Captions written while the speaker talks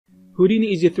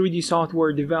Houdini is a 3D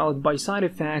software developed by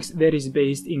SideFX that is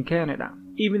based in Canada.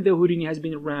 Even though Houdini has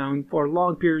been around for a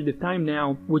long period of time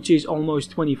now, which is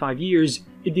almost 25 years,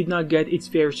 it did not get its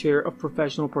fair share of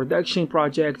professional production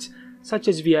projects such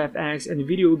as VFX and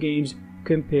video games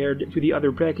compared to the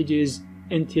other packages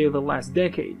until the last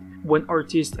decade, when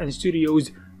artists and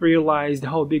studios realized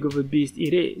how big of a beast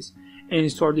it is and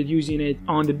started using it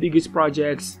on the biggest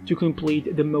projects to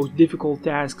complete the most difficult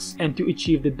tasks and to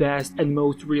achieve the best and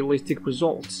most realistic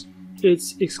results.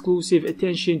 Its exclusive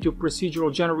attention to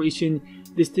procedural generation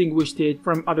distinguished it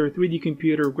from other 3D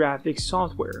computer graphics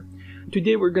software.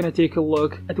 Today we're gonna take a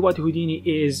look at what Houdini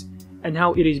is and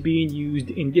how it is being used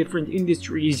in different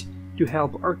industries to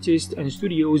help artists and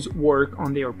studios work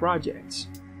on their projects.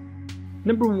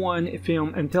 Number 1.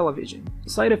 Film and television.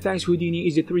 SideFX Houdini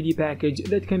is a 3D package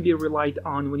that can be relied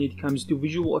on when it comes to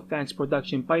visual effects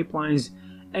production pipelines,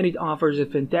 and it offers a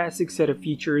fantastic set of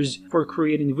features for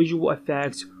creating visual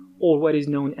effects, or what is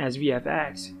known as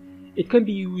VFX. It can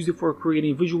be used for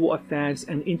creating visual effects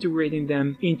and integrating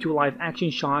them into live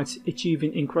action shots,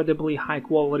 achieving incredibly high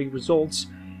quality results.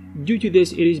 Due to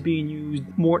this, it is being used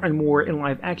more and more in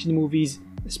live action movies,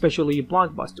 especially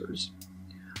blockbusters.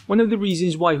 One of the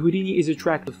reasons why Houdini is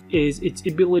attractive is its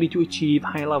ability to achieve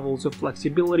high levels of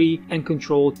flexibility and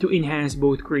control to enhance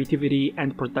both creativity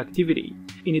and productivity.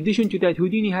 In addition to that,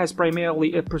 Houdini has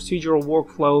primarily a procedural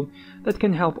workflow that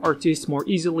can help artists more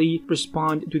easily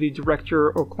respond to the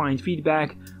director or client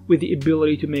feedback with the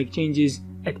ability to make changes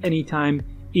at any time,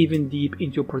 even deep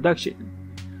into production.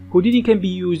 Houdini can be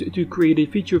used to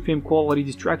create feature film quality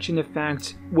distraction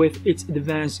effects with its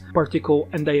advanced particle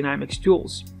and dynamics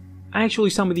tools. Actually,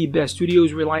 some of the best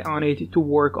studios rely on it to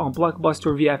work on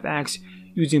blockbuster VFX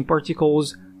using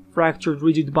particles, fractured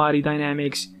rigid body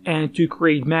dynamics, and to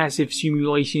create massive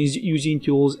simulations using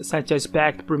tools such as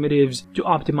packed primitives to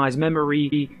optimize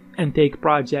memory and take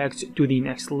projects to the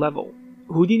next level.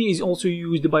 Houdini is also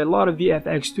used by a lot of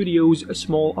VFX studios,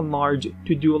 small and large,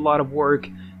 to do a lot of work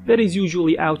that is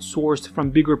usually outsourced from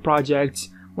bigger projects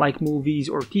like movies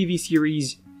or TV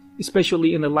series,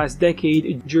 especially in the last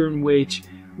decade, during which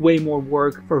way more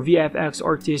work for VFX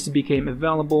artists became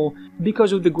available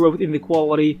because of the growth in the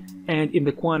quality and in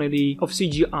the quantity of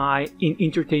CGI in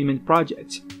entertainment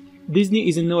projects. Disney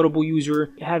is a notable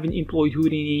user, having employed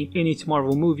Houdini in its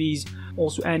Marvel movies,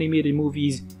 also animated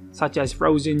movies such as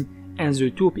Frozen and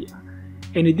Zootopia,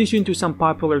 in addition to some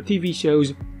popular TV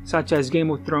shows such as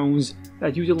Game of Thrones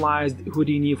that utilized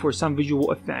Houdini for some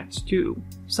visual effects too.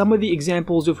 Some of the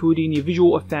examples of Houdini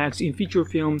visual effects in feature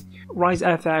film: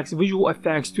 SideFX Visual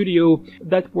Effects Studio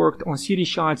that worked on city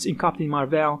shots in Captain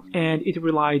Marvel, and it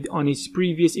relied on its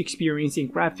previous experience in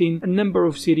crafting a number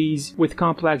of cities with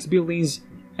complex buildings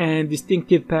and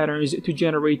distinctive patterns to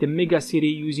generate a mega city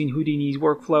using Houdini's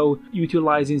workflow,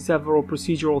 utilizing several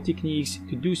procedural techniques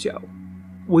to do so.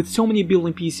 With so many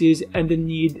building pieces and the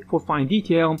need for fine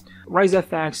detail,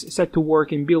 SideFX set to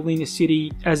work in building a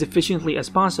city as efficiently as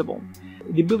possible.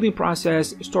 The building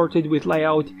process started with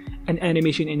layout and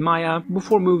animation in Maya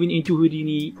before moving into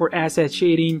Houdini for asset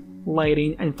shading,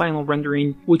 lighting, and final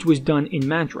rendering, which was done in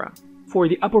Mantra. For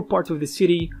the upper part of the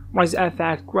city,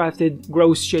 SideFX crafted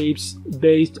gross shapes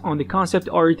based on the concept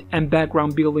art, and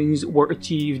background buildings were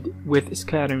achieved with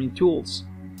scattering tools.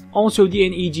 Also,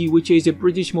 DNEG, which is a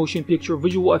British motion picture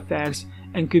visual effects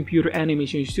and computer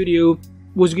animation studio,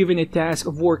 was given a task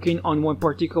of working on one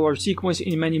particular sequence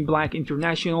in Men in Black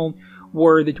International,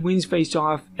 where the twins face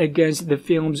off against the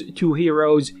film's two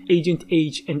heroes, Agent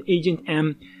H and Agent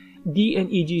M.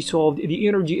 DNEG solved the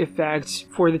energy effects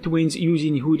for the twins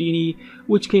using Houdini,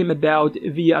 which came about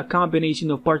via a combination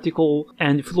of particle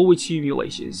and fluid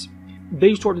simulations.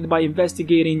 They started by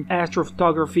investigating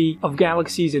astrophotography of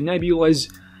galaxies and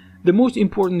nebulas. The most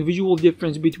important visual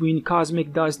difference between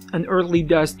cosmic dust and earthly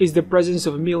dust is the presence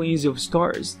of millions of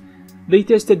stars. They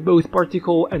tested both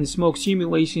particle and smoke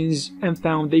simulations and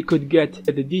found they could get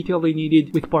the detail they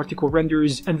needed with particle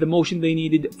renders and the motion they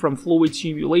needed from fluid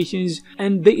simulations,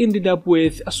 and they ended up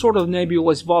with a sort of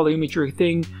nebulous volumetric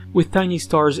thing with tiny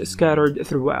stars scattered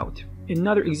throughout.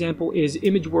 Another example is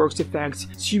ImageWorks effects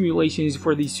simulations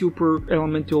for the super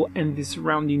elemental and the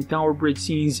surrounding tower bridge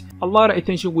scenes. A lot of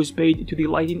attention was paid to the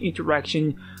lighting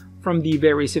interaction from the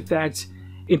various effects.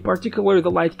 In particular,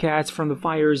 the light cats from the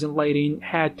fires and lighting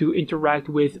had to interact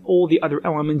with all the other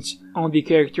elements on the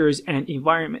characters and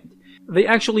environment. They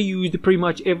actually used pretty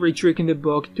much every trick in the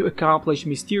book to accomplish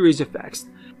mysterious effects.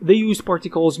 They used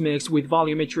particles mixed with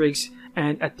volumetrics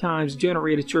and at times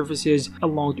generated surfaces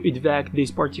along to evac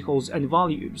these particles and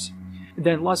volumes.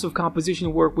 Then lots of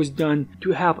composition work was done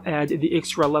to help add the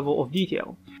extra level of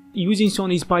detail. Using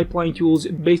Sony's pipeline tools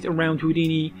based around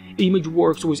Houdini,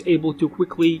 ImageWorks was able to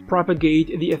quickly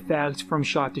propagate the effects from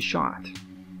shot to shot.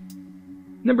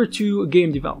 Number 2.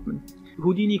 Game development.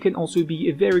 Houdini can also be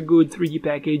a very good 3D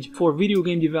package for video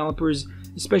game developers,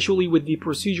 especially with the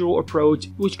procedural approach,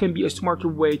 which can be a smarter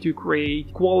way to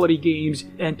create quality games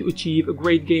and to achieve a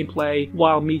great gameplay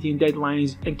while meeting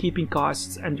deadlines and keeping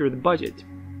costs under the budget.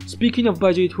 Speaking of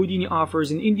budget, Houdini offers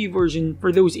an indie version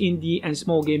for those indie and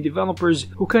small game developers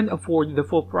who can't afford the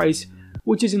full price,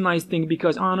 which is a nice thing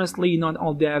because honestly not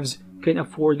all devs can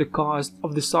afford the cost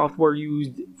of the software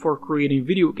used for creating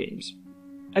video games.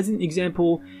 As an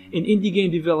example, an indie game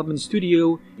development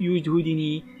studio used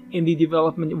Houdini in the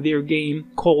development of their game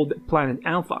called Planet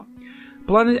Alpha.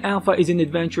 Planet Alpha is an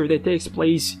adventure that takes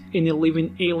place in a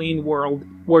living alien world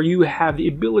where you have the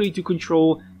ability to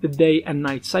control the day and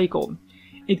night cycle.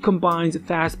 It combines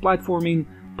fast platforming,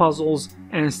 puzzles,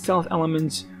 and stealth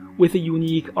elements with a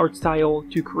unique art style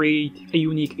to create a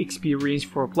unique experience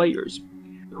for players.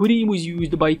 Houdini was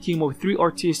used by a team of 3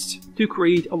 artists to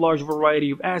create a large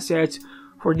variety of assets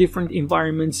for different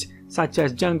environments such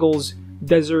as jungles,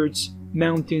 deserts,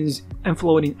 mountains, and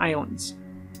floating islands.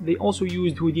 They also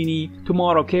used Houdini to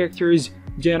model characters,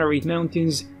 generate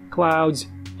mountains, clouds.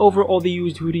 Overall, they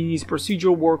used Houdini's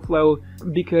procedural workflow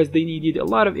because they needed a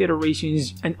lot of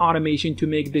iterations and automation to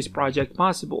make this project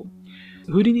possible.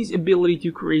 Houdini's ability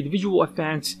to create visual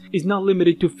effects is not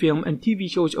limited to film and TV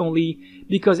shows only,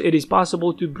 because it is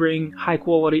possible to bring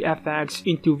high-quality effects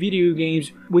into video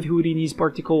games with Houdini's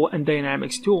particle and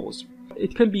dynamics tools.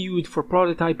 It can be used for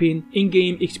prototyping,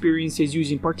 in-game experiences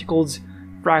using particles,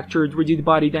 fractured rigid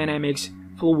body dynamics,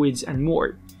 fluids, and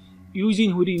more.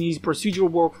 Using Houdini's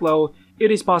procedural workflow, it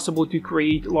is possible to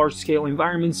create large-scale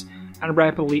environments and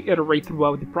rapidly iterate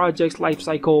throughout the project's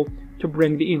lifecycle to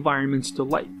bring the environments to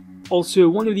life. Also,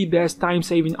 one of the best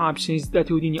time-saving options that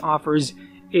Houdini offers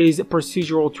is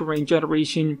procedural terrain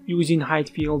generation using height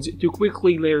fields to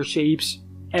quickly layer shapes,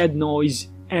 add noise,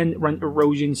 and run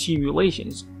erosion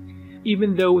simulations.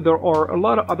 Even though there are a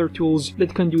lot of other tools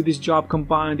that can do this job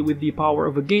combined with the power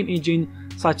of a game engine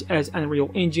such as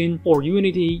Unreal Engine or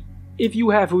Unity, if you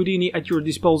have Houdini at your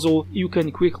disposal, you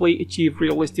can quickly achieve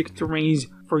realistic terrains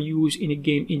for use in a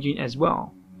game engine as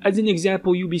well. As an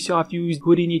example, Ubisoft used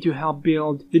Houdini to help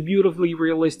build the beautifully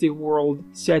realistic world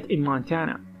set in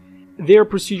Montana. Their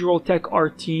procedural tech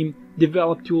art team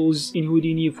developed tools in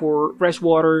Houdini for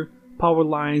freshwater, power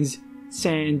lines,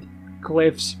 sand,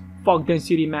 cliffs, fog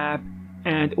density map,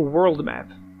 and a world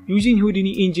map. Using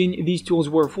Houdini engine, these tools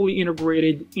were fully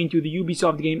integrated into the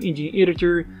Ubisoft game engine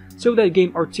editor so that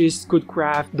game artists could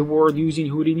craft the world using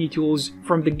Houdini tools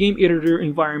from the game editor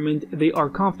environment they are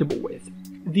comfortable with.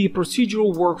 The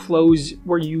procedural workflows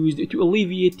were used to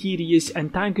alleviate tedious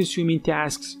and time-consuming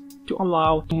tasks to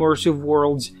allow immersive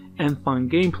worlds and fun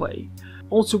gameplay.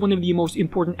 Also, one of the most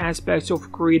important aspects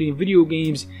of creating video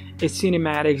games is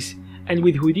cinematics, and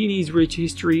with Houdini's rich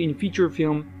history in feature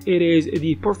film, it is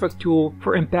the perfect tool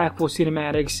for impactful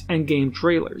cinematics and game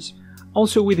trailers.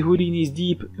 Also, with Houdini's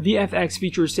deep VFX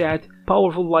feature set,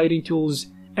 powerful lighting tools,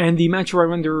 and the Matura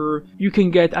renderer, you can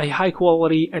get a high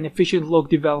quality and efficient look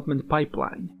development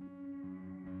pipeline.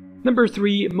 Number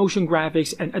 3. Motion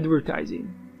graphics and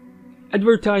advertising.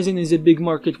 Advertising is a big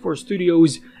market for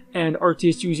studios and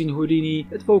artists using Houdini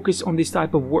that focus on this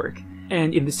type of work.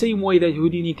 And in the same way that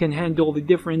Houdini can handle the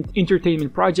different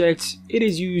entertainment projects, it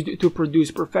is used to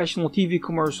produce professional TV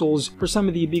commercials for some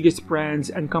of the biggest brands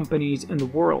and companies in the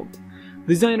world.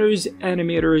 Designers,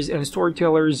 animators, and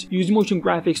storytellers use motion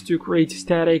graphics to create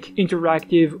static,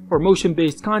 interactive, or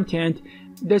motion-based content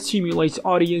that simulates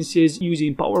audiences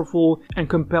using powerful and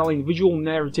compelling visual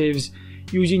narratives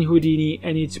using Houdini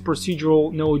and its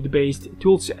procedural node-based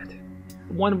toolset.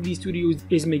 One of these studios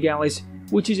is Megalis,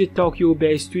 which is a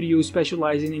Tokyo-based studio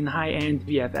specializing in high-end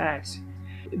VFX.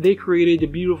 They created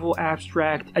a beautiful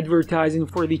abstract advertising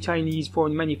for the Chinese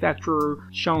phone manufacturer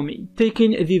Xiaomi,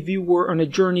 taking the viewer on a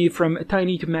journey from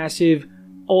tiny to massive,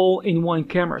 all in one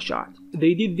camera shot.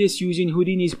 They did this using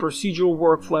Houdini's procedural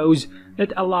workflows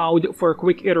that allowed for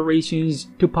quick iterations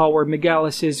to power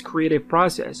Megalis's creative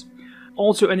process.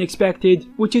 Also Unexpected,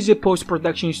 which is a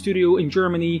post-production studio in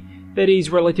Germany that is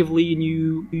relatively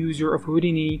new user of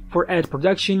Houdini for ad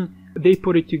production, they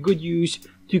put it to good use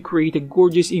to create a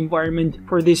gorgeous environment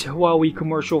for this Huawei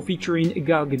commercial featuring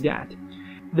Gal Gadot.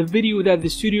 The video that the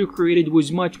studio created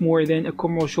was much more than a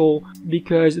commercial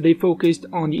because they focused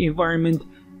on the environment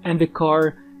and the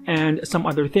car and some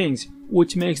other things,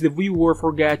 which makes the viewer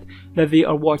forget that they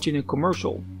are watching a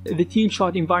commercial. The team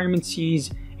shot environment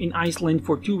scenes in Iceland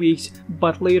for 2 weeks,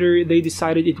 but later they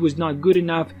decided it was not good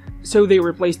enough So they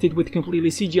replaced it with a completely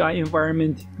CGI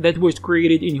environment that was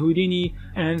created in Houdini,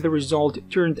 and the result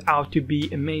turned out to be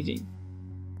amazing.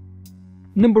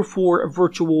 Number 4.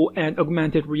 Virtual and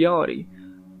augmented reality.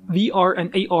 VR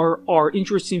and AR are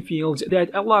interesting fields that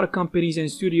a lot of companies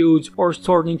and studios are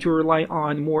starting to rely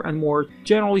on more and more.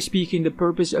 Generally speaking, the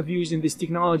purpose of using this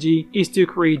technology is to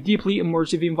create deeply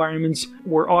immersive environments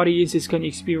where audiences can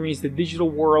experience the digital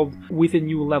world with a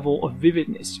new level of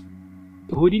vividness.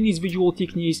 Houdini's visual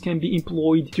techniques can be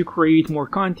employed to create more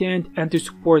content and to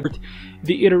support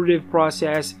the iterative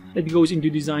process that goes into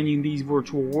designing these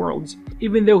virtual worlds.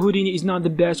 Even though Houdini is not the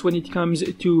best when it comes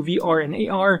to VR and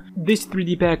AR, this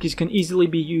 3D package can easily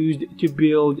be used to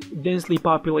build densely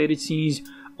populated scenes,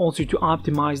 also to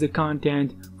optimize the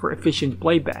content for efficient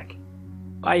playback.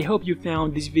 I hope you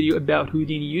found this video about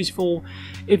Houdini useful.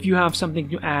 If you have something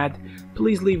to add,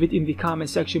 please leave it in the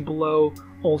comment section below.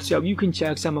 Also, you can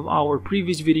check some of our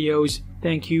previous videos.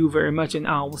 Thank you very much, and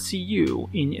I will see you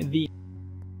in the